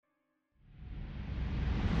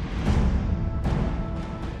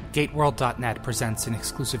GateWorld.net presents an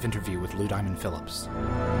exclusive interview with Lou Diamond Phillips.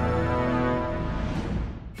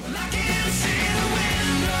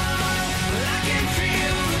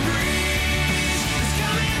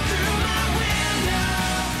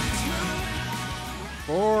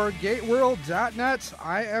 For GateWorld.net,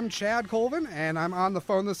 I am Chad Colvin, and I'm on the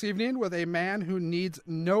phone this evening with a man who needs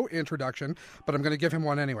no introduction, but I'm going to give him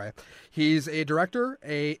one anyway. He's a director,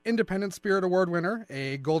 a Independent Spirit Award winner,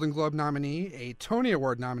 a Golden Globe nominee, a Tony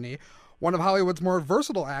Award nominee, one of Hollywood's more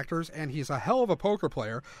versatile actors, and he's a hell of a poker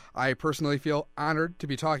player. I personally feel honored to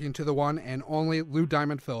be talking to the one and only Lou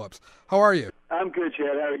Diamond Phillips. How are you? I'm good, Chad.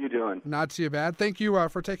 How are you doing? Not too bad. Thank you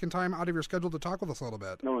for taking time out of your schedule to talk with us a little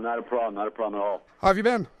bit. No, not a problem. Not a problem at all. How have you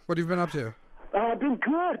been? What have you been up to? I've been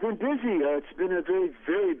good. Been busy. It's been a very,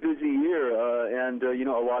 very busy year, and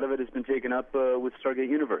a lot of it has been taken up with Stargate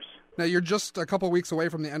Universe. Now, you're just a couple weeks away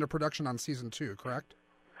from the end of production on season 2, correct?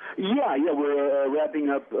 Yeah, we're wrapping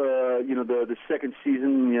up, the second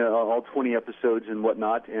season, all 20 episodes and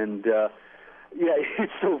whatnot, and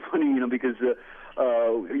it's so funny, because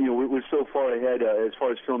we're so far ahead as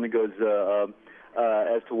far as filming goes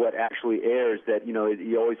as to what actually airs that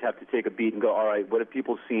you always have to take a beat and go, all right, what have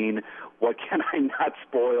people seen? What can I not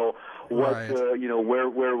spoil? What right.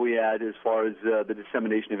 Where are we at as far as the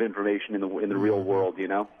dissemination of information in the real world?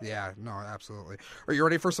 Yeah, no, absolutely. Are you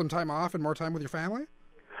ready for some time off and more time with your family?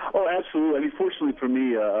 Oh, absolutely. I mean, fortunately for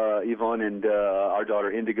me, Yvonne and our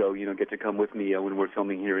daughter Indigo, get to come with me when we're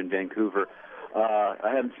filming here in Vancouver.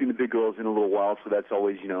 I haven't seen the big girls in a little while, so that's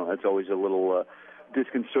always a little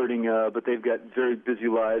disconcerting. But they've got very busy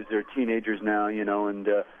lives. They're teenagers now, and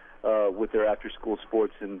with their after-school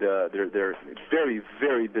sports, and they're very,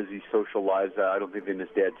 very busy social lives. I don't think they miss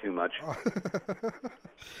Dad too much.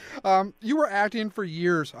 You were acting for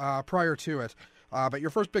years prior to it. But your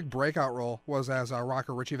first big breakout role was as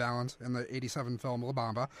rocker Richie Valens in the '87 film La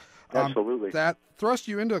Bamba. Absolutely. That thrust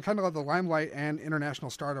you into kind of like the limelight and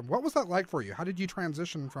international stardom. What was that like for you? How did you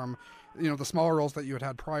transition from, the smaller roles that you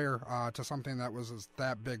had prior to something that was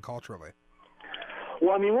that big culturally?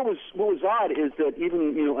 Well, I mean, what was odd is that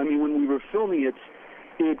even, when we were filming it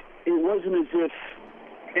wasn't as if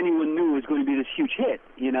anyone knew it was going to be this huge hit,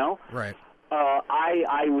 Right.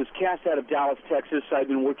 I was cast out of Dallas, Texas. I'd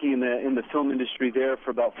been working in the film industry there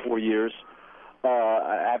for about 4 years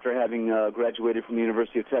after having graduated from the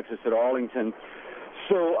University of Texas at Arlington.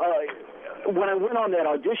 So when I went on that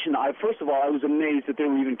audition, first of all, I was amazed that they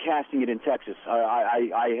were even casting it in Texas.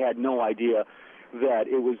 I had no idea that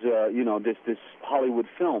it was this Hollywood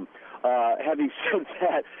film. Having said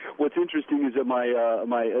that, what's interesting is that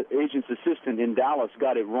my agent's assistant in Dallas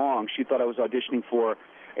got it wrong. She thought I was auditioning for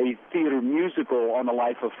a theater musical on the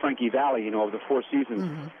life of Frankie Valli, of the Four Seasons,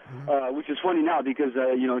 which is funny now because,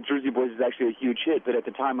 Jersey Boys is actually a huge hit. But at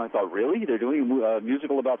the time I thought, really? They're doing a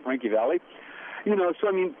musical about Frankie Valli? So,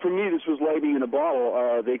 I mean, for me, this was lightning in a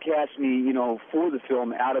bottle. They cast me, for the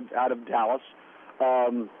film out of Dallas.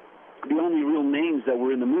 The only real names that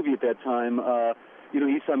were in the movie at that time,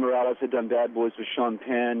 Esai Morales had done Bad Boys with Sean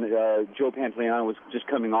Penn. Joe Pantoliano was just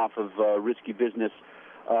coming off of Risky Business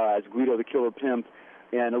as Guido the Killer Pimp.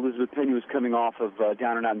 And Elizabeth Pena was coming off of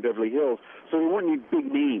Down and Out in Beverly Hills, so there weren't any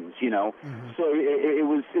big names, So it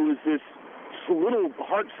was this little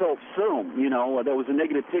heartfelt film, that was a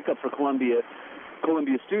negative pickup for Columbia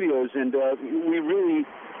Studios, and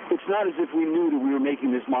it's not as if we knew that we were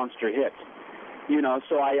making this monster hit,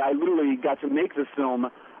 So I literally got to make the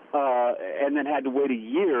film. And then had to wait a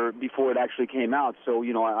year before it actually came out. So,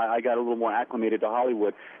 I got a little more acclimated to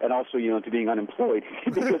Hollywood and also, to being unemployed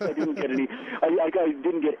because I didn't get any, I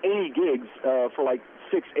didn't get any gigs for like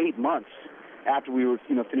 6-8 months after we were,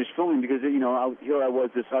 finished filming because, here I was,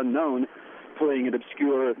 this unknown, playing an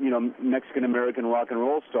obscure, Mexican-American rock and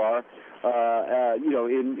roll star,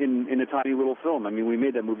 in a tiny little film. I mean, we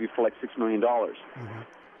made that movie for like $6 million.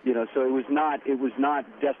 So it was not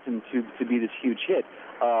destined to be this huge hit.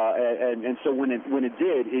 And so when it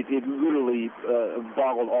did, it literally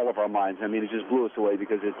boggled all of our minds. I mean, it just blew us away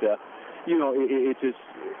because it just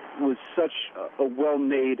was such a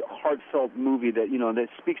well-made, heartfelt movie that that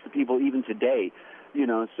speaks to people even today.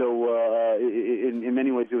 So in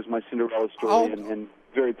many ways, it was my Cinderella story, and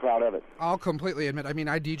very proud of it. I'll completely admit. I mean,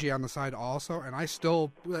 I DJ on the side also, and I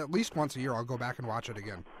still at least once a year I'll go back and watch it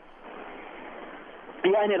again.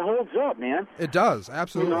 Yeah, and it holds up, man. It does,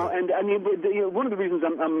 absolutely. And I mean, one of the reasons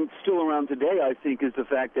I'm still around today, I think, is the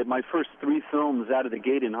fact that my first 3 films out of the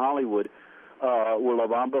gate in Hollywood were La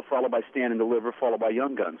Bamba, followed by Stand and Deliver, followed by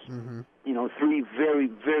Young Guns. 3 very,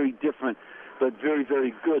 very different, but very,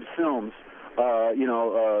 very good films.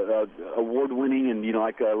 award-winning, and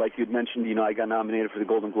like you'd mentioned, I got nominated for the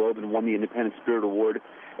Golden Globe and won the Independent Spirit Award.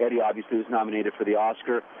 Eddie obviously was nominated for the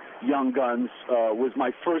Oscar. Young Guns was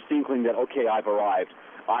my first inkling that okay, I've arrived.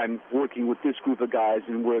 I'm working with this group of guys,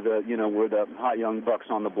 and we're the hot young bucks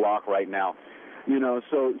on the block right now.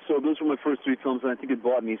 So those were my first three films, and I think it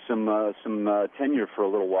bought me some tenure for a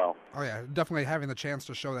little while. Oh yeah, definitely having the chance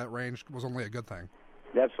to show that range was only a good thing.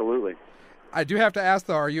 Absolutely. I do have to ask,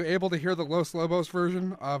 though, are you able to hear the Los Lobos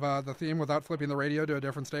version of the theme without flipping the radio to a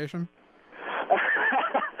different station?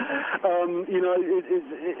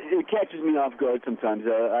 It catches me off guard sometimes.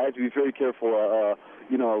 I have to be very careful,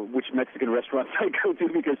 which Mexican restaurants I go to,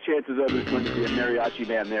 because chances are there's going to be a mariachi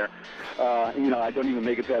band there. I don't even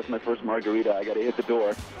make it past my first margarita. I got to hit the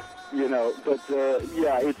door.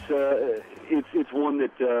 It's one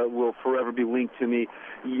that will forever be linked to me.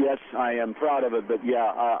 Yes, I am proud of it, but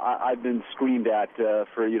I've been screamed at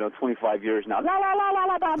for 25 years now. La la la la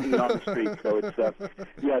la la, on the street. So it's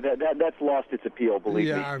that's lost its appeal. Believe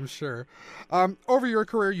me. Yeah, I'm sure. Over your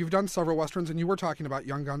career, you've done several westerns, and you were talking about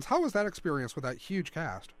Young Guns. How was that experience with that huge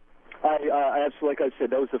cast? I like I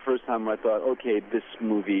said, that was the first time where I thought, okay, this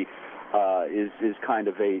movie is kind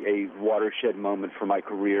of a watershed moment for my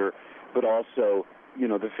career, but also,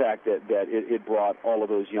 the fact that it brought all of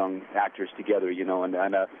those young actors together, and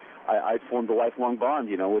I formed a lifelong bond,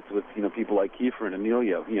 with people like Kiefer and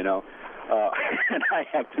Emilio, and I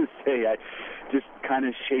have to say, I just kind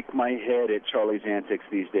of shake my head at Charlie's antics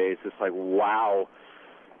these days. It's like, wow.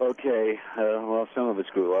 Okay, well, some of us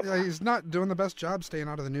grew up. Yeah, he's not doing the best job staying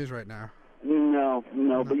out of the news right now. No,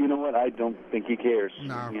 but you know what? I don't think he cares.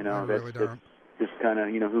 No, I that's really don't. Just kind of,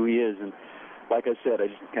 who he is. And like I said, I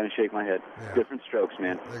just kind of shake my head. Yeah. Different strokes,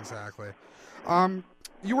 man. Exactly.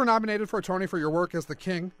 You were nominated for a Tony for your work as the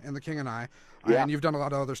King in The King and I, yeah. and you've done a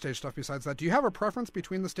lot of other stage stuff besides that. Do you have a preference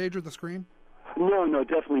between the stage or the screen? No,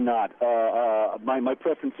 definitely not. My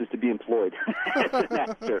preference is to be employed as an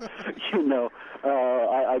actor.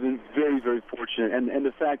 I've been very, very fortunate, and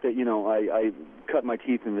the fact that I cut my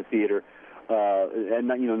teeth in the theater, and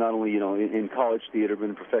not only in college theater, but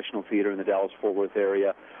in professional theater in the Dallas-Fort Worth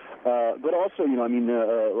area, but also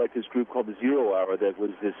like this group called the Zero Hour that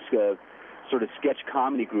was this sort of sketch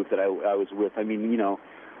comedy group that I was with.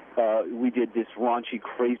 We did this raunchy,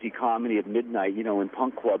 crazy comedy at midnight, in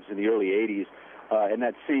punk clubs in the early 80s. And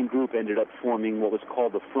that same group ended up forming what was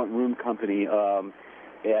called the Front Room Company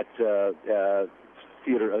at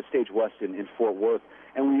Stage West in Fort Worth.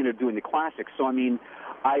 And we ended up doing the classics. So,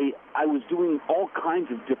 I was doing all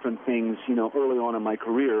kinds of different things, early on in my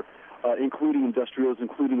career, including industrials,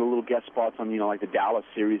 including a little guest spots on, like the Dallas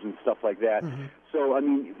series and stuff like that. Mm-hmm. So,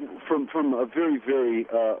 from a very, very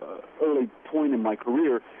early point in my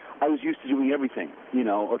career, I was used to doing everything,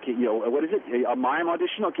 okay, what is it? A mime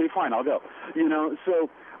audition? Okay, fine, I'll go. So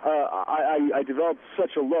I developed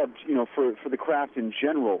such a love, for the craft in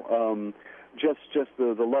general, just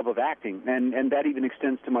the love of acting. And that even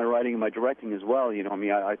extends to my writing and my directing as well,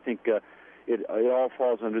 I think it all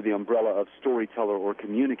falls under the umbrella of storyteller or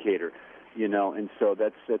communicator, and so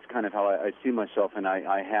that's kind of how I see myself, and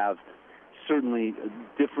I have certainly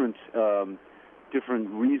different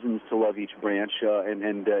reasons to love each branch,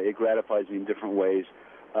 and it gratifies me in different ways.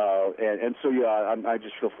 And so, I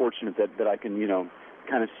just feel fortunate that I can,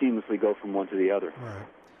 kind of seamlessly go from one to the other.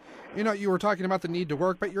 Right. You were talking about the need to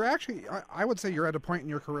work, but you're actually, I would say you're at a point in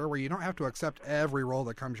your career where you don't have to accept every role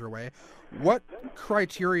that comes your way. What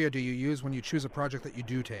criteria do you use when you choose a project that you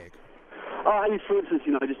do take? For instance,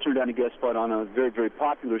 I just turned down a guest spot on a very, very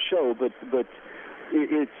popular show, but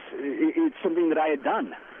it's something that I had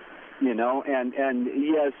done. And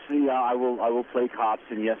yes, I will play cops,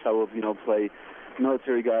 and yes, I will, play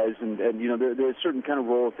military guys, and there are certain kind of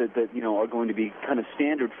roles that are going to be kind of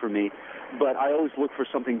standard for me, but I always look for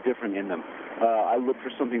something different in them. I look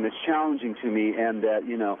for something that's challenging to me and that,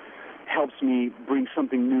 helps me bring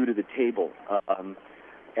something new to the table.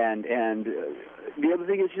 And the other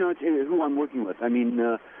thing is, it's who I'm working with.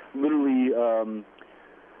 Literally,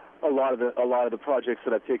 a lot of the projects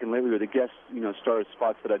that I've taken lately, or the guest, star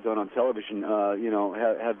spots that I've done on television,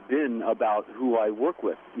 have been about who I work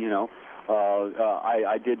with.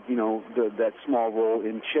 I did, that small role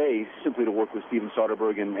in Che simply to work with Steven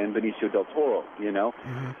Soderbergh and Benicio del Toro.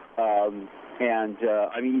 Mm-hmm.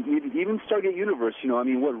 Even Stargate Universe.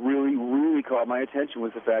 What really, really caught my attention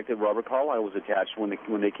was the fact that Robert Carlyle was attached when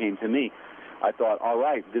they came to me. I thought, all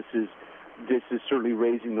right, this is certainly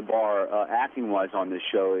raising the bar acting-wise on this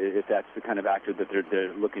show, if that's the kind of actor that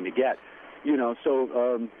they're looking to get.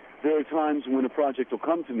 So there are times when a project will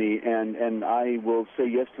come to me, and I will say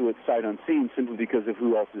yes to it sight unseen simply because of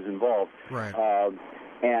who else is involved. Right.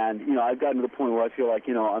 And, you know, I've gotten to the point where I feel like,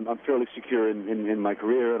 you know, I'm fairly secure in my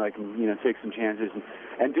career, and I can, you know, take some chances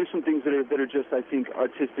and do some things that are just, I think,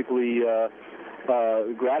 artistically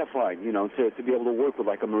gratifying, you know, to be able to work with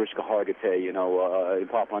like a Mariska Hargitay, you know, and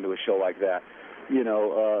pop onto a show like that. You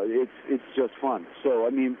know, it's just fun. So,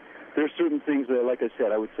 I mean, there's certain things that, like I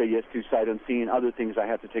said, I would say yes to sight unseen. Other things I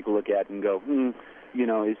have to take a look at and go, you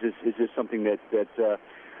know, is this something that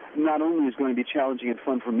not only is going to be challenging and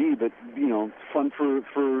fun for me, but, you know, fun for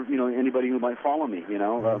you know, anybody who might follow me, you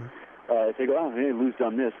know. If they go, oh, hey, Lou's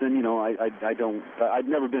done this, then, you know, I've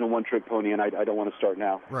never been a one-trick pony, and I don't want to start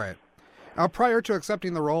now. Right. Prior to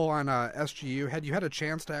accepting the role on SGU, had you had a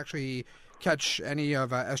chance to actually catch any of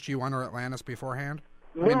SG-1 or Atlantis beforehand?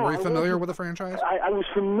 I mean, were you familiar with the franchise? I was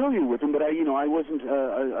familiar with them, but I wasn't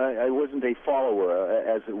a follower,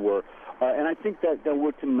 as it were. And I think that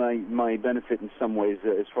worked to my benefit in some ways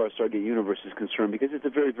as far as Stargate Universe is concerned, because it's a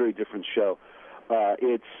very, very different show.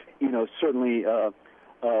 It's, you know, certainly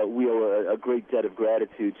we owe a great debt of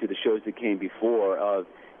gratitude to the shows that came before,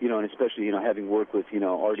 you know, and especially, you know, having worked with, you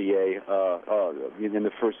know, RDA in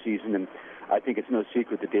the first season, and I think it's no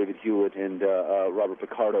secret that David Hewitt and Robert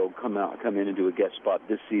Picardo come in and do a guest spot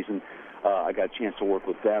this season. I got a chance to work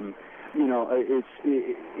with them. You know,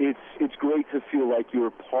 it's great to feel like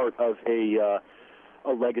you're part of a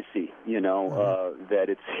legacy. You know, that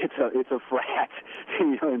it's a frat,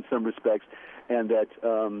 you know, in some respects, and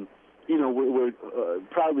that you know, we're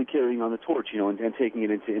proudly carrying on the torch, you know, and taking it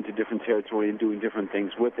into different territory and doing different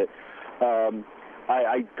things with it.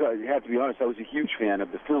 I have to be honest, I was a huge fan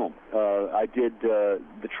of the film. I did The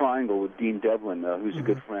Triangle with Dean Devlin, who's a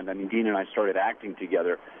good friend. I mean, Dean and I started acting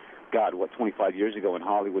together, 25 years ago in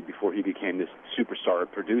Hollywood before he became this superstar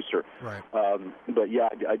producer. Right. But yeah,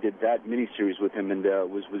 I did that miniseries with him, and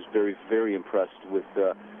was very, very impressed with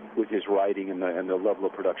his writing and the level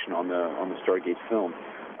of production on the Stargate film.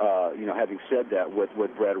 You know, having said that, what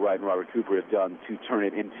Brad Wright and Robert Cooper have done to turn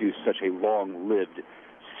it into such a long-lived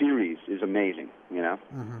series is amazing, you know?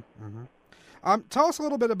 Tell us a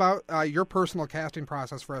little bit about your personal casting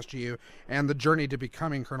process for SGU and the journey to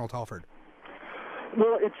becoming Colonel Telford.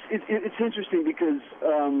 Well, it's interesting because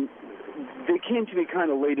they came to me kind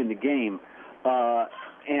of late in the game,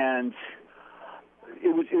 and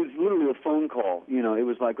it was literally a phone call. You know, it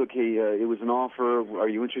was like, okay, it was an offer. Are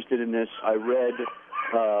you interested in this? I read,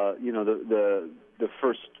 you know, the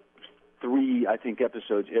first 3, I think,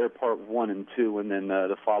 episodes, air part 1 and 2, and then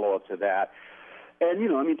the follow-up to that. And, you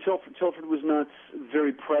know, I mean, Telford was not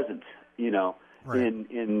very present, you know, right,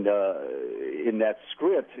 in that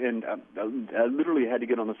script. And I literally had to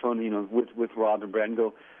get on the phone, you know, with Rob and Brad and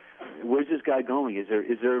go, where's this guy going? Is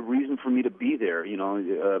there a reason for me to be there? You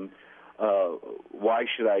know, why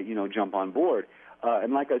should I, you know, jump on board?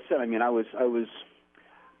 And like I said, I mean, I was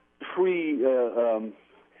pre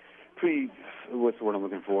what's the word I'm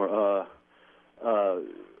looking for?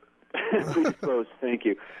 Predisposed. Thank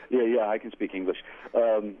you. Yeah, I can speak English,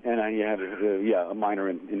 and I had a minor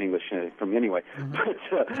in English from anyway. But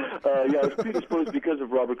yeah, I was predisposed because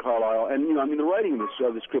of Robert Carlyle, and you know, I mean, the writing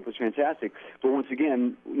of the script was fantastic. But once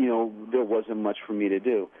again, you know, there wasn't much for me to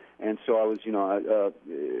do, and so I was, you know,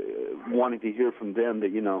 wanting to hear from them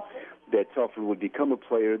that, you know, that Telford would become a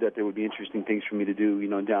player, that there would be interesting things for me to do, you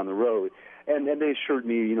know, down the road, and they assured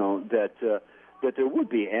me, you know, that there would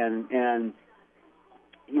be, and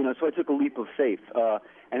you know, so I took a leap of faith.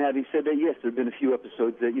 And having said that, yes, there have been a few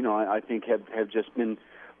episodes that, you know, I think have just been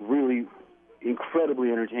really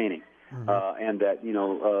incredibly entertaining. And that, you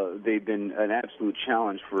know, they've been an absolute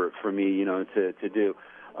challenge for me, you know, to do.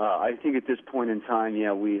 I think at this point in time,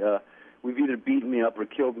 yeah, we've either beaten me up or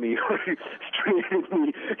killed me or stranded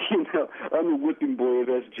me. You know, I'm the whipping boy of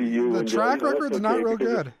SGU. The track record's not real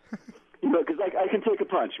good. You know, because I can take a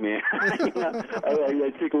punch, man. You know,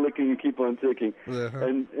 I take a licking and keep on ticking.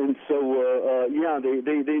 And so yeah,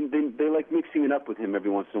 they like mixing it up with him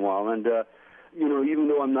every once in a while. And you know, even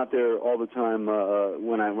though I'm not there all the time,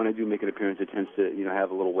 when I do make an appearance, it tends to, you know,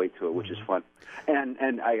 have a little weight to it, which is fun.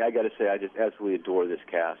 And I got to say, I just absolutely adore this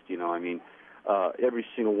cast. You know, I mean, every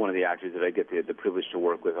single one of the actors that I get the privilege to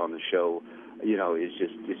work with on the show, you know, is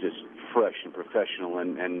just fresh and professional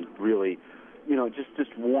and really, you know,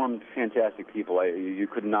 just warm, fantastic people. You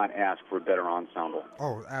could not ask for a better ensemble.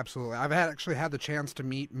 Oh, absolutely. I've actually had the chance to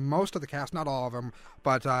meet most of the cast, not all of them,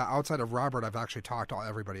 but outside of Robert, I've actually talked to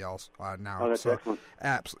everybody else now. Oh, that's excellent.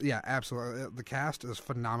 Yeah, absolutely. The cast is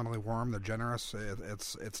phenomenally warm. They're generous.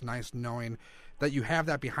 It's nice knowing that you have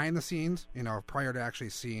that behind the scenes, you know, prior to actually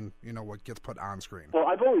seeing, you know, what gets put on screen. Well,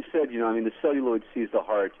 I've always said, you know, I mean, the celluloid sees the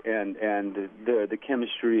heart, and the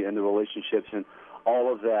chemistry and the relationships and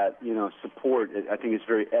all of that, support, I think is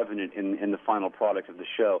very evident in the final product of the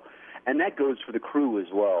show. And that goes for the crew as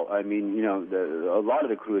well. I mean, a lot of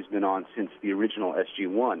the crew has been on since the original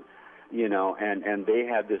SG-1, and they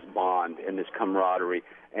have this bond and this camaraderie,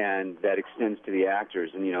 and that extends to the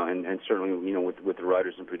actors, and certainly, with the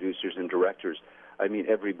writers and producers and directors. I mean,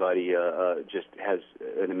 everybody just has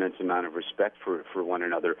an immense amount of respect for one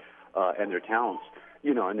another and their talents,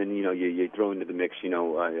 and then, you throw into the mix,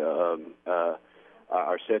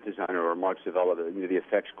 our set designer or Mark Savella, the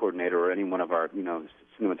effects coordinator, or any one of our,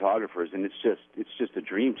 cinematographers, and it's just a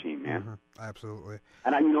dream team, man. Mm-hmm. Absolutely.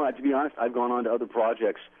 And to be honest, I've gone on to other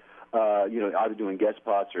projects, either doing guest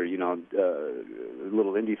spots or,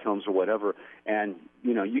 little indie films or whatever, and,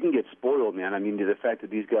 you can get spoiled, man. I mean, the fact that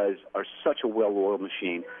these guys are such a well-oiled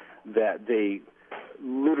machine that they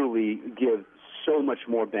literally give so much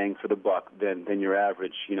more bang for the buck than your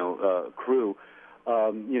average, crew.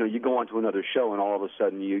 You go on to another show, and all of a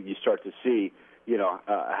sudden you start to see,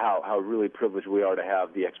 how really privileged we are to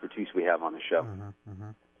have the expertise we have on the show. Mm-hmm,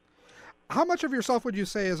 mm-hmm. How much of yourself would you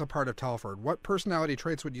say is a part of Telford? What personality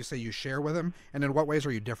traits would you say you share with him, and in what ways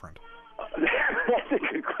are you different? That's a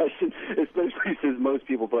good question, especially since most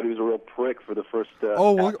people thought he was a real prick for the first.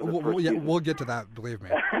 We'll get to that. Believe me.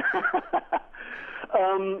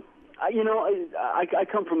 I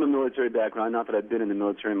come from a military background. Not that I've been in the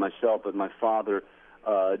military myself, but my father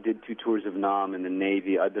did 2 tours of Nam in the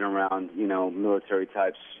Navy. I've been around, military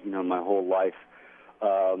types, my whole life.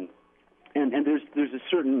 And there's a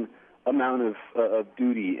certain amount of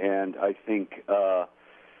duty and I think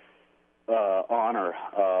honor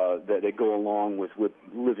that go along with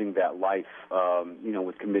living that life.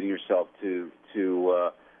 With committing yourself to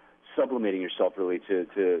sublimating yourself really to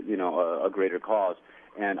a greater cause.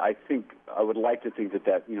 And I would like to think that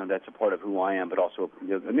that's a part of who I am, but also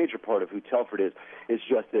a major part of who Telford is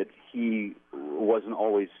just that he wasn't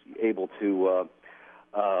always able to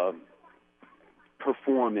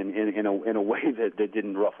perform in a way that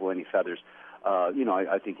didn't ruffle any feathers.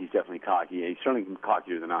 I think he's definitely cocky. He's certainly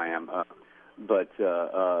cockier than I am, but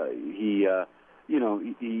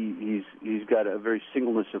he's got a very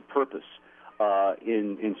singleness of purpose.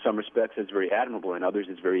 In some respects, it's very admirable. In others,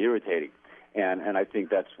 it's very irritating. And I think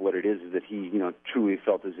that's what it is that he, truly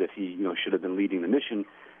felt as if he, should have been leading the mission,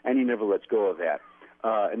 and he never lets go of that.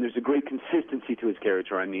 And there's a great consistency to his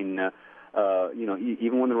character. I mean,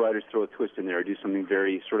 even when the writers throw a twist in there or do something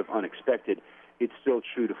very sort of unexpected, it's still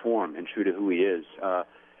true to form and true to who he is.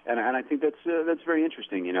 And I think that's very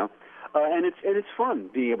interesting, And it's fun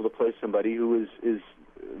being able to play somebody who is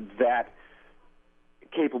that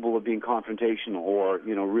capable of being confrontational or,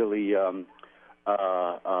 really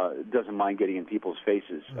doesn't mind getting in people's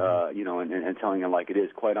faces, and telling them like it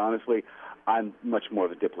is. Quite honestly, I'm much more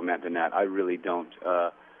of a diplomat than that. I really don't,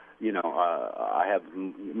 I have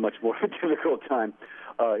much more of a difficult time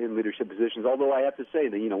in leadership positions. Although I have to say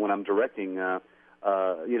that, when I'm directing,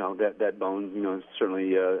 that bone,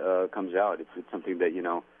 certainly comes out. It's something that,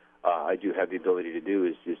 I do have the ability to do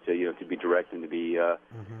is just to be direct and to be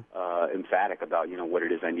emphatic about, what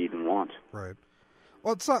it is I need and want. Right.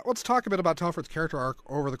 Well, let's talk a bit about Telford's character arc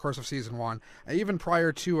over the course of season 1. Even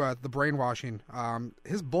prior to the brainwashing,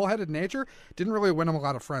 his bullheaded nature didn't really win him a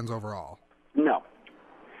lot of friends overall. No,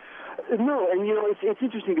 and it's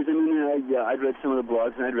interesting because I'd read some of the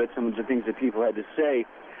blogs and I'd read some of the things that people had to say,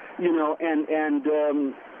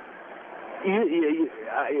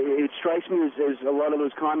 it strikes me as a lot of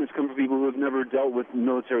those comments come from people who have never dealt with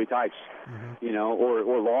military types,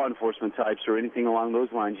 or law enforcement types or anything along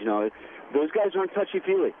those lines. Those guys aren't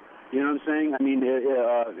touchy-feely. You know what I'm saying? I mean,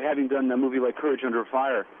 having done a movie like Courage Under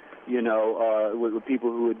Fire, with people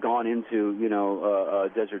who had gone into,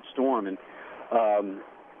 Desert Storm, and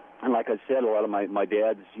like I said, a lot of my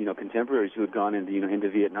dad's, contemporaries who had gone into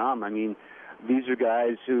Vietnam. I mean, these are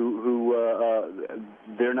guys who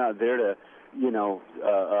they're not there to,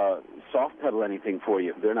 soft pedal anything for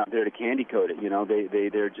you. They're not there to candy coat it.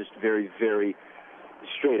 They're just very, very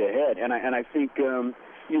straight ahead. And I think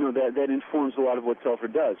that informs a lot of what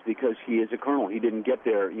Telford does because he is a colonel. He didn't get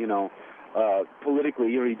there,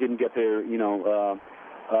 politically, or he didn't get there,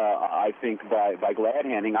 I think by glad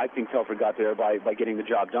handing. I think Telford got there by getting the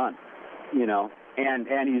job done,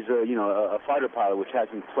 And he's a fighter pilot, which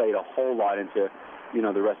hasn't played a whole lot into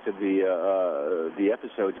the rest of the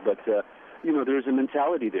episodes. But there's a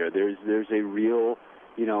mentality there. There's a real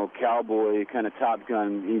cowboy kind of Top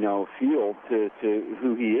Gun feel to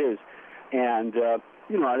who he is, and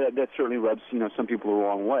that certainly rubs some people the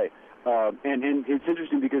wrong way. And it's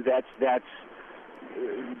interesting because that's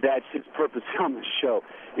that's its purpose on the show,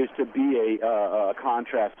 is to be a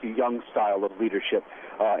contrast to Young's style of leadership,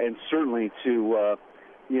 and certainly to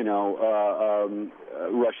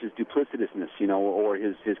Rush's duplicitousness, or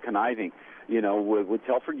his conniving. With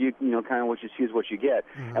Telford, kind of what you see is what you get.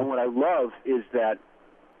 Mm-hmm. And what I love is that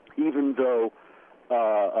even though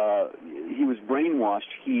he was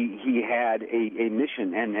brainwashed, he had a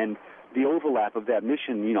mission, and the overlap of that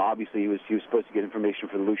mission, obviously he was supposed to get information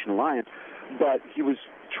for the Lucian Alliance, but he was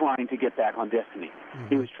trying to get back on Destiny. Mm-hmm.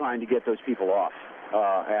 He was trying to get those people off.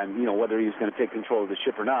 And, whether he was going to take control of the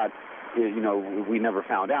ship or not, we never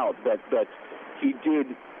found out. But he did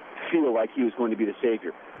feel like he was going to be the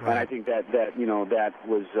savior. Right. And I think that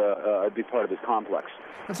was a big part of his complex.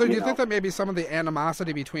 And so do you think that maybe some of the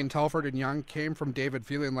animosity between Telford and Young came from David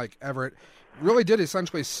feeling like Everett really did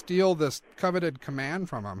essentially steal this coveted command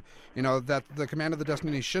from him? That the command of the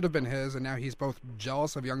Destiny should have been his, and now he's both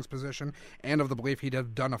jealous of Young's position and of the belief he'd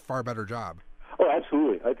have done a far better job. Oh,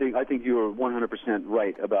 absolutely. I think you're 100%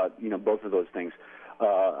 right about, both of those things.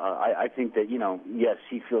 I think that, yes,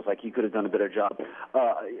 he feels like he could have done a better job.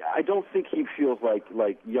 I don't think he feels like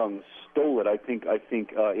Young stole it. I think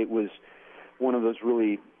it was one of those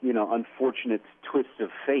really, unfortunate twists of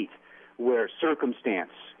fate where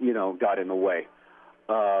circumstance, got in the way,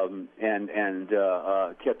 and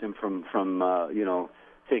kept him from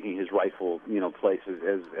taking his rightful, place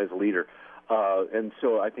as leader. And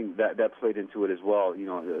so I think that played into it as well,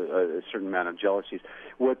 a certain amount of jealousies.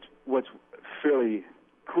 What's fairly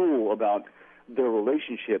cool about their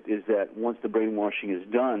relationship is that once the brainwashing is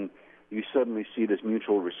done, you suddenly see this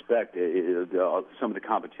mutual respect. Some of the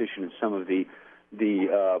competition and some of the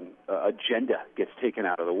agenda gets taken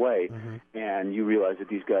out of the way, mm-hmm. and you realize that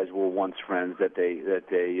these guys were once friends, that they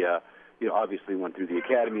obviously went through the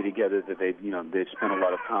academy together, that they've spent a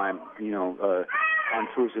lot of time on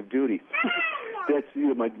tours of duty. That's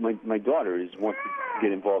my daughter wants to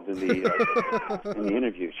get involved in the in the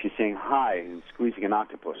interview. She's saying hi and squeezing an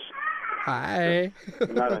octopus. Hi.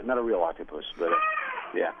 Not a real octopus, but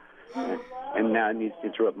yeah. And now it needs to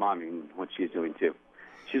interrupt mommy in what she's doing too.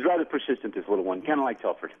 She's rather persistent, this little one, kind of like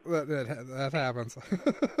Telford. That happens.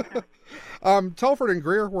 Telford and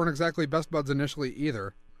Greer weren't exactly best buds initially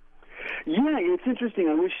either. Yeah, it's interesting.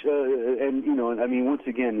 I wish, once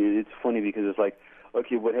again, it's funny because it's like,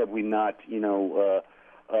 okay, what have we not,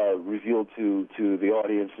 revealed to the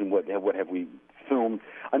audience, and what have we filmed?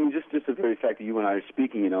 I mean, just the very fact that you and I are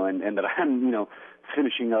speaking, and that I'm,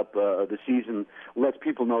 finishing up the season lets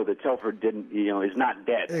people know that Telford is not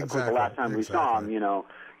dead. Exactly. Of course, the last time we saw him,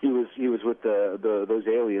 he was with those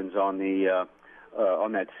aliens on the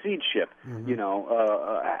on that seed ship. Mm-hmm.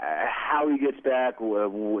 How he gets back,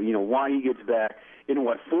 why he gets back, in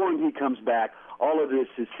what form he comes back. All of this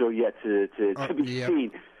is still yet to be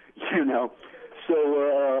seen. So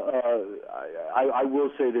I will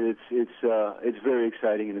say that it's very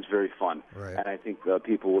exciting and it's very fun, right. And I think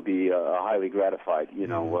people will be highly gratified.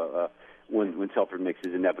 When Telford makes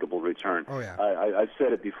his inevitable return. Oh yeah. I've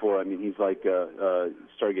said it before. I mean, he's like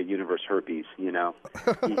Stargate Universe herpes. He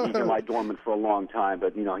can lie dormant for a long time,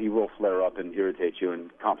 but he will flare up and irritate you and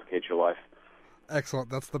complicate your life. Excellent.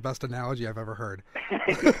 That's the best analogy I've ever heard.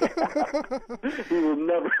 He will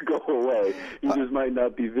never go away. He just might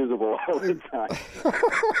not be visible all the time.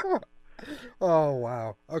 Oh,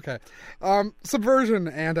 wow. Okay. Subversion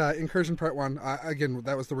and Incursion Part 1. Again,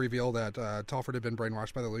 that was the reveal that Telford had been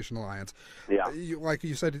brainwashed by the Lucian Alliance. Yeah. Like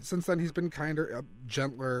you said, since then he's been kinder,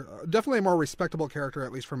 gentler, definitely a more respectable character,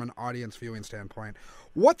 at least from an audience viewing standpoint.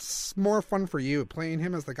 What's more fun for you, playing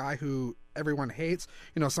him as the guy who everyone hates,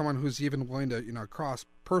 someone who's even willing to, cross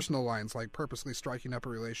personal lines, like purposely striking up a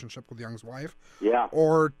relationship with Young's wife? Yeah.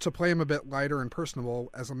 Or to play him a bit lighter and personable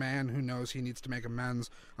as a man who knows he needs to make amends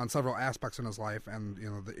on several aspects in his life and,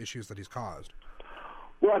 the issues that he's caused?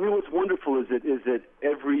 Well, I mean, what's wonderful is that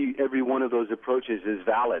every one of those approaches is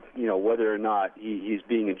valid, whether or not he's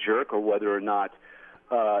being a jerk or whether or not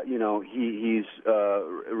he's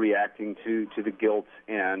reacting to the guilt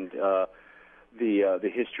and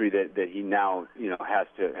the history that he now has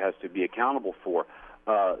to be accountable for.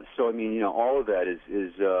 So I mean, all of that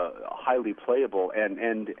is highly playable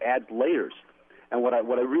and adds layers. And what I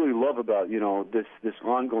really love about this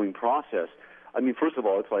ongoing process, I mean, first of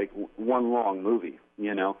all, it's like one long movie,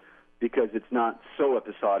 because it's not so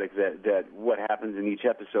episodic that what happens in each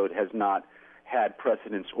episode has not had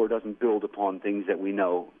precedence or doesn't build upon things that we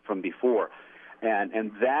know from before.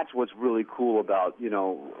 And that's what's really cool about,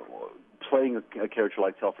 playing a character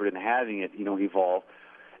like Telford and having it, evolve.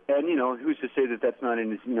 And, who's to say that that's not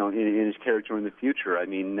in his, in his character in the future? I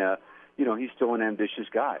mean, he's still an ambitious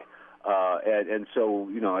guy. And so,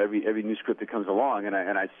 every new script that comes along, and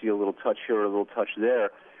I see a little touch here, a little touch there,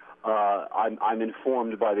 I'm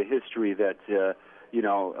informed by the history that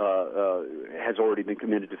has already been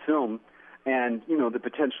committed to film, and the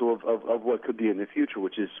potential of what could be in the future,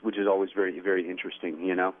 which is always very, very interesting.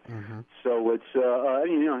 Mm-hmm. So it's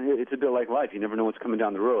it's a bit like life. You never know what's coming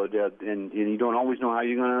down the road, and you don't always know how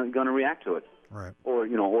you're gonna react to it, right? Or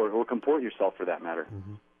comport yourself for that matter.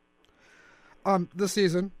 Mm-hmm. This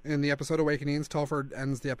season, in the episode Awakenings, Telford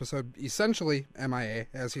ends the episode essentially MIA,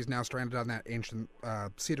 as he's now stranded on that ancient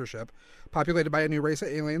cedar ship, populated by a new race of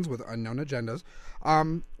aliens with unknown agendas,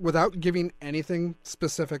 without giving anything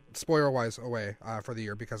specific, spoiler-wise, away for the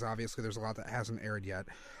year, because obviously there's a lot that hasn't aired yet.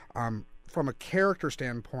 From a character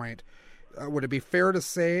standpoint, would it be fair to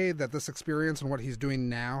say that this experience and what he's doing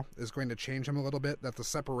now is going to change him a little bit, that the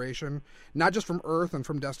separation, not just from Earth and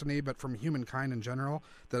from Destiny, but from humankind in general,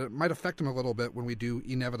 that it might affect him a little bit when we do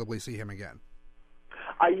inevitably see him again?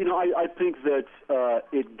 I think that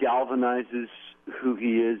it galvanizes who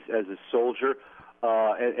he is as a soldier,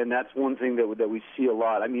 and that's one thing that we see a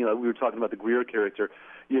lot. I mean, we were talking about the Greer character,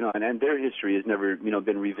 and their history has never,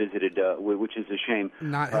 been revisited, which is a shame.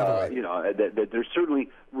 Not heavily. That there's certainly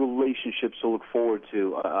relationships to look forward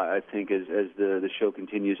to, I think, as the show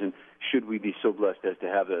continues. And should we be so blessed as to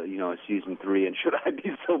have a season 3, and should I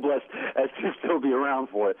be so blessed as to still be around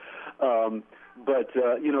for it? But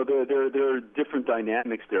there are different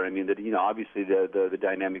dynamics there. I mean, that obviously the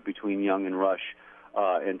dynamic between Young and Rush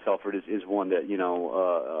and Telford is one that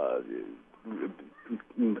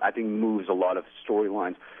I think moves a lot of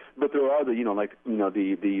storylines. But there are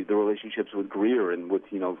the relationships with Greer and with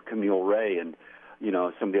Camille Ray and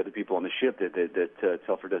some of the other people on the ship that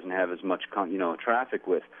Telford doesn't have as much traffic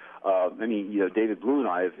with. David Blue and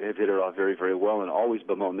I have hit it off very, very well, and always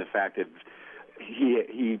bemoan the fact that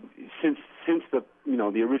he since the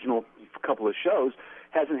the original couple of shows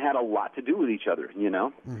hasn't had a lot to do with each other.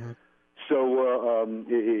 Mm-hmm. So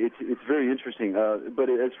it's very interesting. But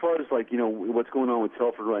as far as what's going on with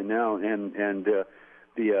Telford right now and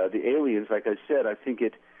the aliens, like I said, I think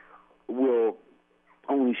it will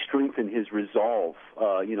only strengthen his resolve.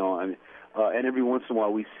 And every once in a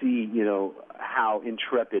while we see how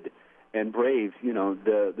intrepid and brave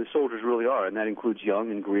the soldiers really are, and that includes Young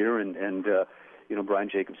and Greer and Brian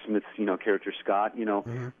Jacob Smith's character Scott.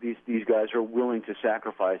 Mm-hmm. These guys are willing to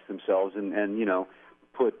sacrifice themselves and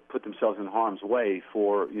put themselves in harm's way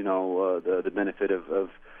for the benefit of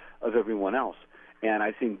everyone else. And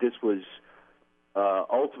I think this was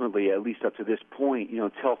ultimately, at least up to this point,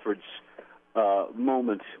 Telford's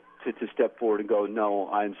moment to step forward and go, no,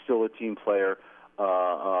 I'm still a team player,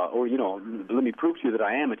 or let me prove to you that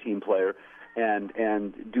I am a team player,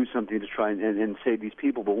 and do something to try and save these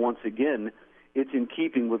people. But once again, it's in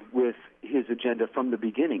keeping with his agenda from the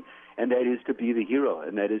beginning, and that is to be the hero,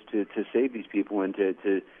 and that is to save these people and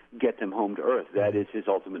to get them home to Earth. That is his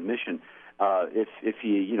ultimate mission. If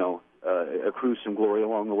he accrues some glory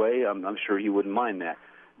along the way, I'm sure he wouldn't mind that.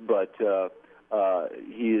 But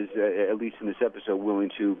he is, at least in this episode, willing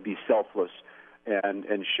to be selfless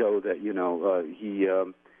and show that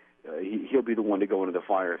he'll be the one to go into the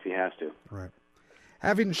fire if he has to. Right.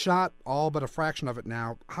 Having shot all but a fraction of it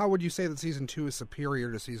now, how would you say that Season 2 is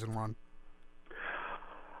superior to Season 1?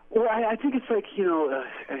 Well, I think it's like,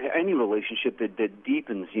 any relationship that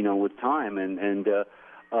deepens, with time and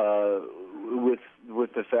with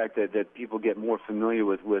the fact that people get more familiar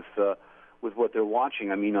with what they're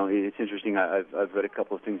watching. I mean, it's interesting. I've read a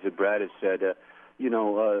couple of things that Brad has said.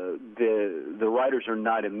 The writers are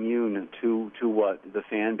not immune to what the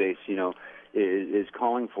fan base, is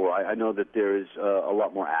calling for. I know that there is a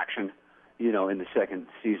lot more action, in the second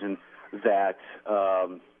season that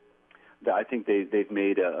I think they've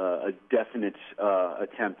made a definite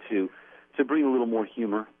attempt to bring a little more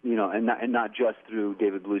humor, and not just through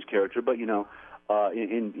David Blue's character, but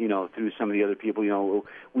through some of the other people.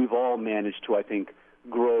 We've all managed to, I think,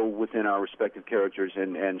 grow within our respective characters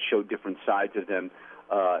and show different sides of them.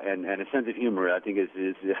 And a sense of humor, I think,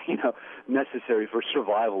 is necessary for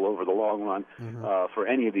survival over the long run, mm-hmm. For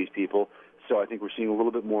any of these people. So I think we're seeing a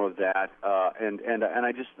little bit more of that, and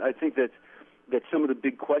I think that some of the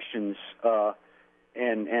big questions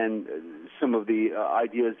and some of the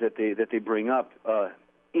ideas that they bring up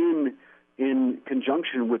in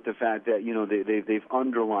conjunction with the fact that they've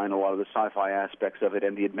underlined a lot of the sci-fi aspects of it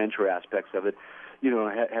and the adventure aspects of it,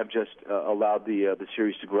 have just allowed the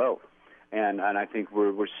series to grow. And I think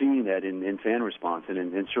we're seeing that in fan response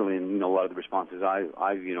and certainly in a lot of the responses I've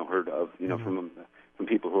heard of mm-hmm. from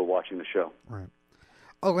people who are watching the show. Right.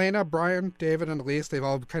 Elena, Brian, David, and Elise, they've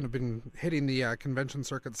all kind of been hitting the convention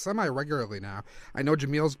circuit semi-regularly now. I know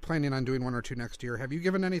Jamil's planning on doing one or two next year. Have you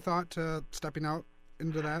given any thought to stepping out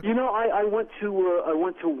into that? You know, I went to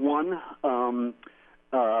one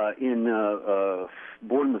in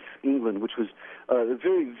Bournemouth, England, which was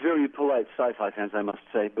very, very polite sci-fi fans, I must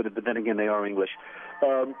say, but then again, they are English.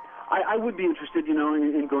 I would be interested, you know,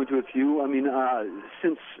 in going to a few. I mean,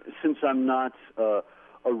 since I'm not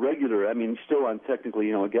a regular, I mean, still I'm technically,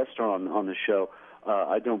 you know, a guest star on the show.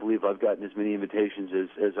 I don't believe I've gotten as many invitations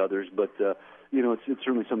as others, but you know, it's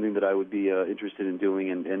certainly something that I would be interested in doing,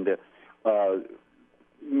 and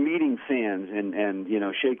meeting fans and you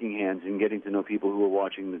know, shaking hands and getting to know people who are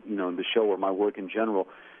watching the show or my work in general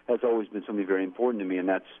has always been something very important to me, and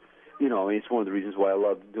that's, you know, it's one of the reasons why I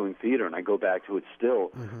love doing theater, and I go back to it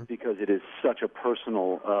still because it is such a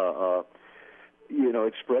personal you know,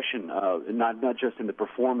 expression, not just in the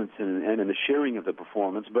performance and in the sharing of the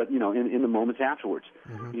performance, but, you know, in the moments afterwards,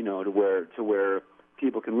 you know, to where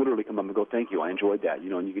people can literally come up and go, thank you, I enjoyed that, you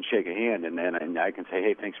know, and you can shake a hand, and I can say,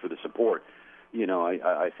 hey, thanks for the support. You know,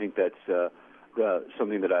 I think that's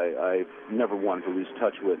something that I've never wanted to lose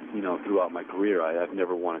touch with, you know, throughout my career. I've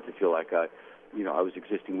never wanted to feel like I was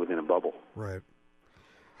existing within a bubble. Right.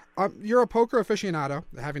 You're a poker aficionado,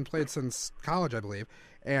 having played since college, I believe,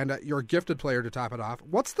 and you're a gifted player to top it off.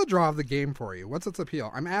 What's the draw of the game for you? What's its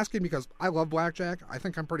appeal? I'm asking because I love blackjack. I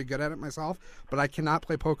think I'm pretty good at it myself, but I cannot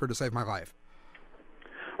play poker to save my life.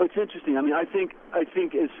 Well, it's interesting. I mean, I think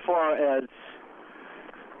as far as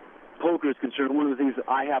poker is concerned, one of the things that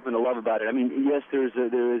I happen to love about it, I mean, yes, there is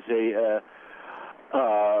a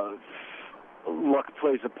luck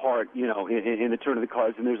plays a part, you know, in the turn of the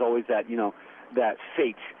cards, and there's always that, you know, that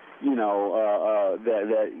fate, you know,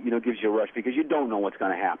 that you know, gives you a rush because you don't know what's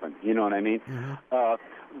going to happen. You know what I mean?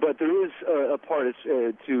 But there is a part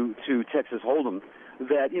to Texas Hold'em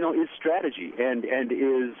that, you know, is strategy and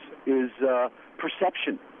is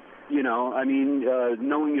perception. You know, I mean,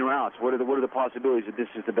 knowing your outs. What are the possibilities that this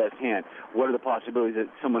is the best hand? What are the possibilities that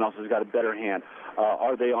someone else has got a better hand?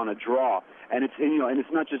 Are they on a draw? And it's, you know, and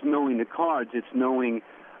it's not just knowing the cards. It's knowing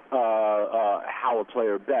how a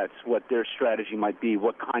player bets, what their strategy might be,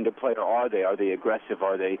 what kind of player are they? Are they aggressive?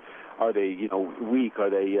 Are they you know, weak? Are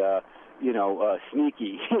they you know,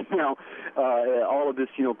 sneaky? You know, all of this,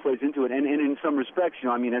 you know, plays into it. And in some respects, you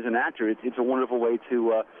know, I mean, as an actor, it's a wonderful way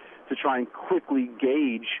to try and quickly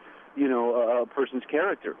gauge, you know, a person's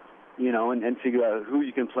character, you know, and figure out who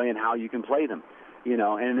you can play and how you can play them, you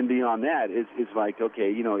know, and then beyond that is like,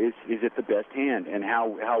 okay, you know, is it the best hand, and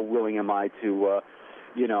how willing am I to,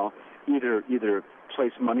 you know, either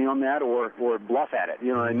place money on that or bluff at it,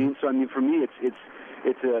 you know what I mean? So I mean, for me,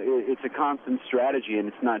 it's a constant strategy, and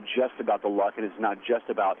it's not just about the luck, and it's not just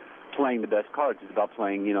about playing the best cards. It's about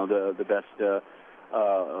playing, you know, the best.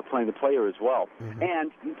 Playing the player as well,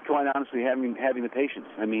 and quite honestly, having the patience.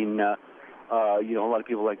 I mean, you know, a lot of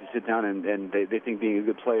people like to sit down and they think being a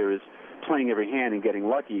good player is playing every hand and getting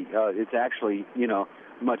lucky. It's actually, you know,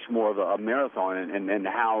 much more of a marathon and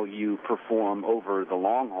how you perform over the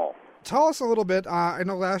long haul. Tell us a little bit. I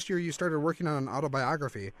know last year you started working on an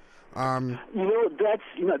autobiography. You know,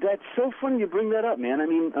 that's so funny you bring that up, man. I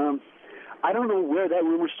mean, I don't know where that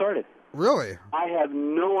rumor started. Really? I have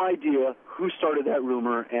no idea who started that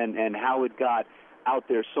rumor and how it got out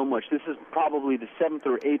there so much. This is probably the 7th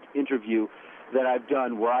or 8th interview that I've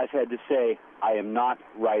done where I've had to say, I am not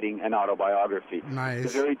writing an autobiography. Nice. The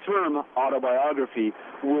very term autobiography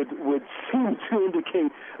would seem to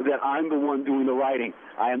indicate that I'm the one doing the writing.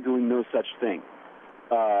 I am doing no such thing.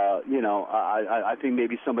 You know, I think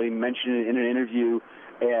maybe somebody mentioned it in an interview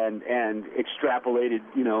and extrapolated,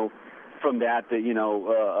 you know, from that, you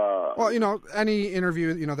know... well, you know, any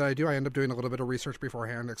interview, you know, that I do, I end up doing a little bit of research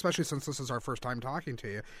beforehand, especially since this is our first time talking to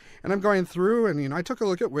you. And I'm going through, and, you know, I took a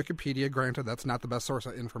look at Wikipedia. Granted, that's not the best source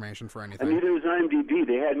of information for anything. And neither is IMDb.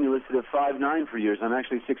 They had me listed at 5'9" for years. I'm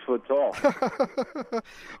actually 6 foot tall.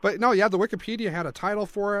 But, no, yeah, the Wikipedia had a title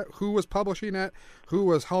for it, who was publishing it, who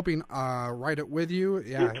was helping write it with you.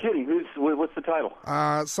 Yeah. You're kidding. What's the title?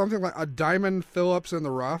 Something like A Diamond Phillips in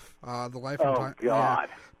the Rough, The Life and Time. Oh, God.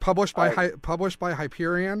 Yeah. Published by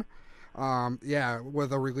Hyperion, yeah,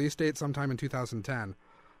 with a release date sometime in 2010.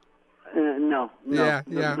 No, yeah.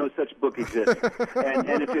 No such book exists. and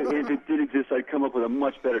if it did exist, I'd come up with a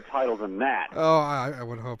much better title than that. Oh, I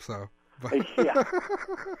would hope so. Yeah.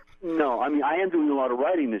 No, I mean, I am doing a lot of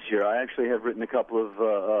writing this year. I actually have written a couple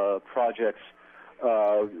of projects,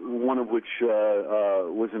 one of which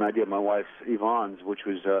was an idea of my wife's, Yvonne's, which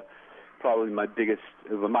was... probably my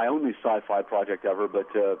only sci-fi project ever, but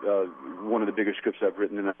one of the bigger scripts I've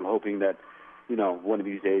written, and I'm hoping that, you know, one of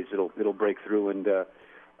these days it'll break through and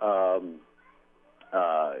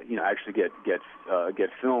actually get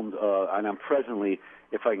filmed. And I'm presently,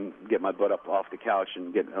 if I can get my butt up off the couch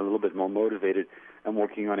and get a little bit more motivated, I'm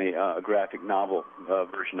working on a graphic novel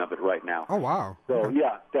version of it right now. Oh, wow. So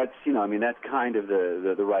yeah, that's that's kind of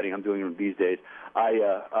the writing I'm doing these days.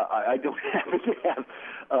 I don't happen to have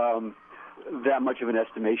that much of an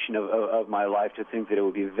estimation of my life to think that it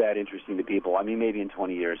would be that interesting to people. I mean, maybe in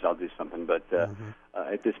 20 years I'll do something, but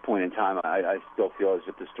at this point in time, I still feel as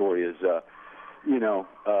if the story is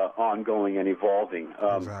ongoing and evolving.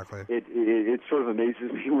 Exactly. It sort of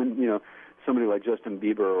amazes me when somebody like Justin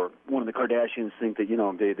Bieber or one of the Kardashians think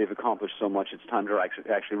that they've accomplished so much. It's time to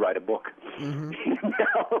actually write a book.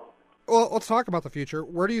 Well, let's talk about the future.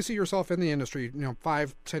 Where do you see yourself in the industry,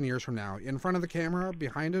 5-10 years from now? In front of the camera,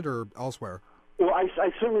 behind it, or elsewhere? Well, I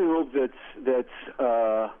certainly hope that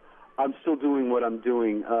I'm still doing what I'm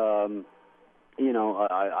doing. I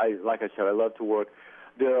like I said, I love to work.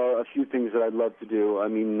 There are a few things that I'd love to do. I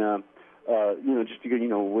mean, just to get,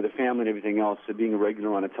 with a family and everything else, being a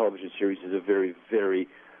regular on a television series is a very, very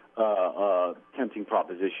tempting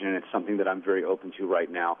proposition, and it's something that I'm very open to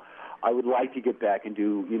right now. I would like to get back and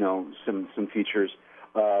do, some features.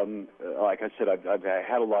 Like I said, I've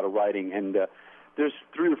had a lot of writing, and there's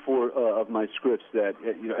 3 or 4 of my scripts that,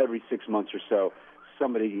 every 6 months or so,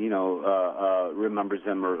 somebody, remembers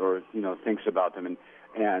them or thinks about them,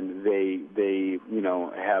 and they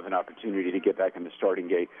have an opportunity to get back in the starting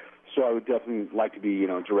gate. So I would definitely like to be,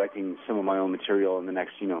 directing some of my own material in the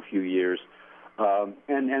next, few years,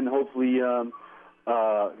 and hopefully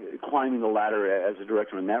climbing the ladder as a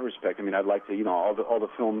director in that respect. I mean, I'd like to, all the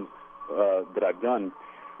film that I've done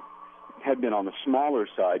have been on the smaller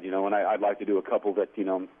side, and I'd like to do a couple that,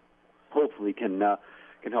 hopefully can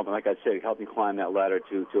help, like I say, help me climb that ladder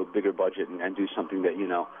to a bigger budget and do something that,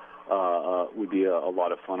 would be a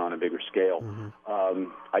lot of fun on a bigger scale.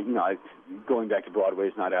 Going back to Broadway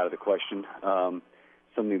is not out of the question.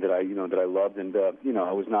 Something that I loved, and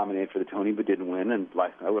I was nominated for the Tony but didn't win, and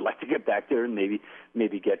I would like to get back there and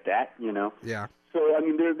maybe get that. Yeah. So I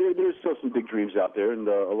mean, there's still some big dreams out there, and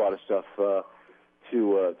a lot of stuff to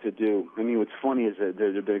do. I mean, what's funny is that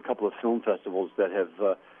there have been a couple of film festivals that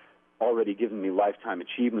have already given me lifetime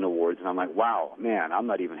achievement awards, and I'm like, wow, man, I'm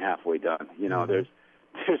not even halfway done.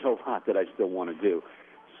 There's a lot that I still want to do.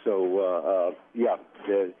 So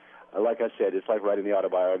like I said, it's like writing the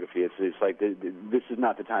autobiography. It's like this is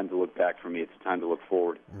not the time to look back for me. It's the time to look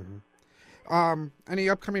forward. Any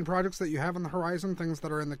upcoming projects that you have on the horizon, things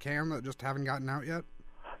that are in the can that just haven't gotten out yet?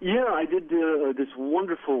 Yeah, I did this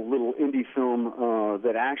wonderful little indie film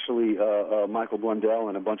that actually Michael Blundell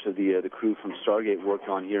and a bunch of the crew from Stargate worked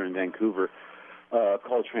on here in Vancouver,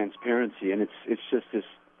 called Transparency, and it's just this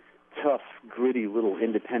tough, gritty little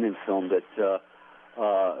independent film that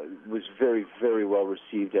was very, very well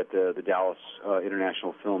received at the Dallas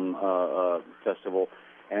International Film Festival,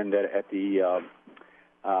 and at the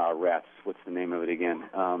Rats, what's the name of it again?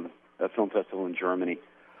 A film festival in Germany,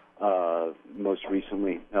 most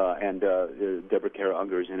recently, and Deborah Kara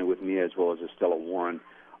Unger is in it with me, as well as Estella Warren.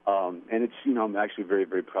 And it's, I'm actually very,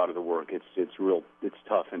 very proud of the work. It's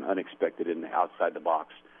tough and unexpected and outside the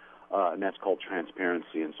box, and that's called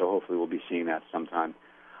Transparency. And so hopefully we'll be seeing that sometime.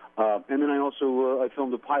 And then I also I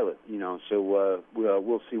filmed a pilot, so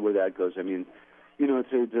we'll see where that goes. I mean,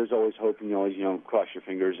 there's always hope, and you always cross your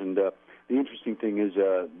fingers. And the interesting thing is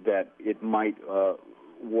that it might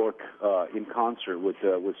work in concert with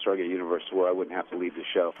Stargate Universe, where I wouldn't have to leave the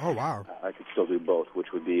show. Oh, wow! I could still do both,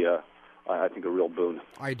 which would be, I think, a real boon.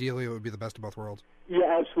 Ideally, it would be the best of both worlds.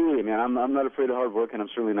 Yeah, absolutely, man. I'm not afraid of hard work, and I'm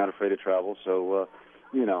certainly not afraid of travel. So.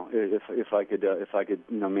 If I could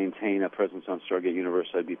maintain a presence on Stargate Universe,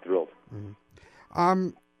 I'd be thrilled.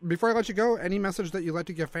 Before I let you go, any message that you'd like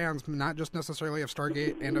to give fans, not just necessarily of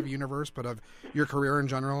Stargate and of Universe, but of your career in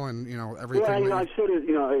general and everything? Yeah, I've said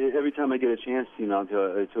it. Every time I get a chance,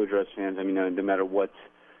 to address fans. I mean, no matter what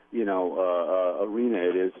arena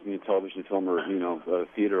it is, television, film, or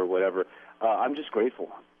theater or whatever. I'm just grateful.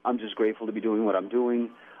 I'm just grateful to be doing what I'm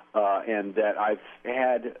doing. And that I've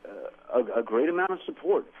had a great amount of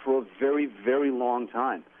support for a very, very long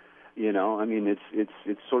time. I mean,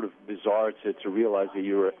 it's sort of bizarre to realize that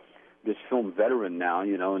you're this film veteran now.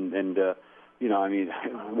 And I mean,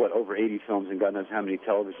 what, over 80 films and God knows how many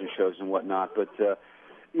television shows and whatnot. But the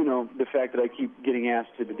fact that I keep getting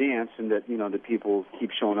asked to the dance and that that people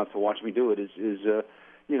keep showing up to watch me do it is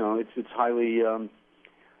it's highly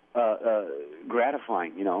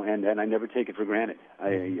gratifying, and I never take it for granted.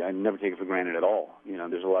 I never take it for granted at all.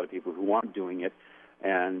 There's a lot of people who aren't doing it,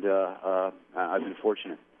 and I've been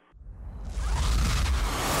fortunate.